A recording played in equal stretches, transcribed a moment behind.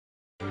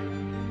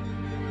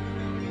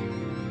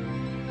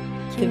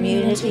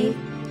Community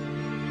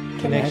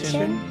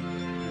Connection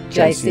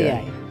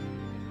JCA.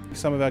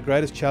 Some of our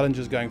greatest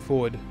challenges going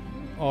forward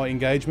are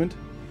engagement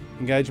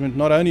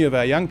not only of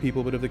our young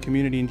people but of the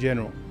community in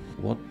general.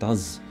 What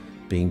does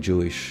being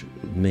Jewish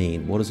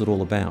mean? What is it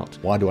all about?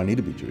 Why do I need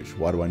to be Jewish?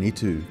 Why do I need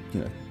to,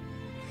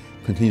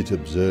 continue to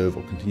observe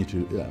or continue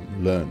to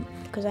learn?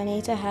 Because I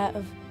need to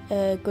have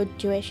a good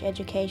Jewish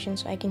education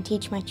so I can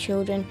teach my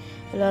children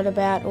a lot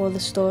about all the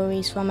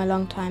stories from a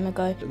long time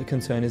ago. The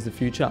concern is the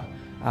future.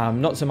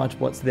 Not so much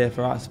what's there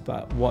for us,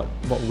 but what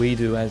we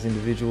do as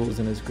individuals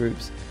and as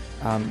groups,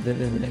 then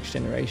the next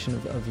generation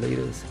of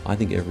leaders. I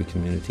think every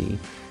community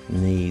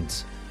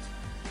needs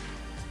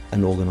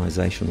an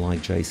organisation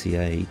like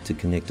JCA to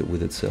connect it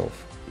with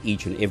itself.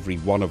 Each and every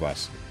one of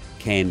us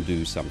can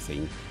do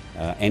something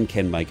and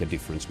can make a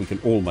difference. We can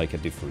all make a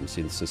difference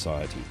in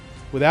society.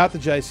 Without the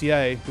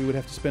JCA, we would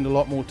have to spend a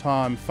lot more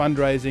time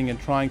fundraising and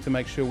trying to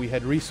make sure we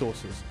had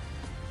resources.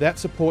 That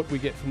support we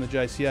get from the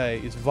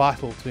JCA is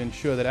vital to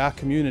ensure that our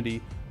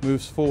community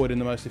moves forward in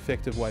the most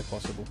effective way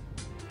possible.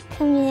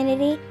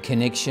 Community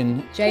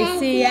Connection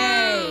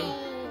JCA.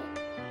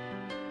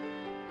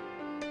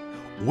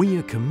 We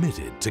are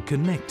committed to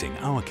connecting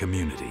our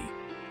community.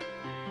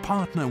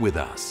 Partner with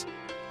us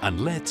and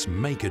let's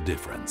make a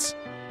difference.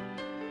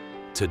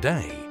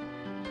 Today,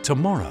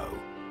 tomorrow,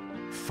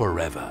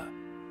 forever.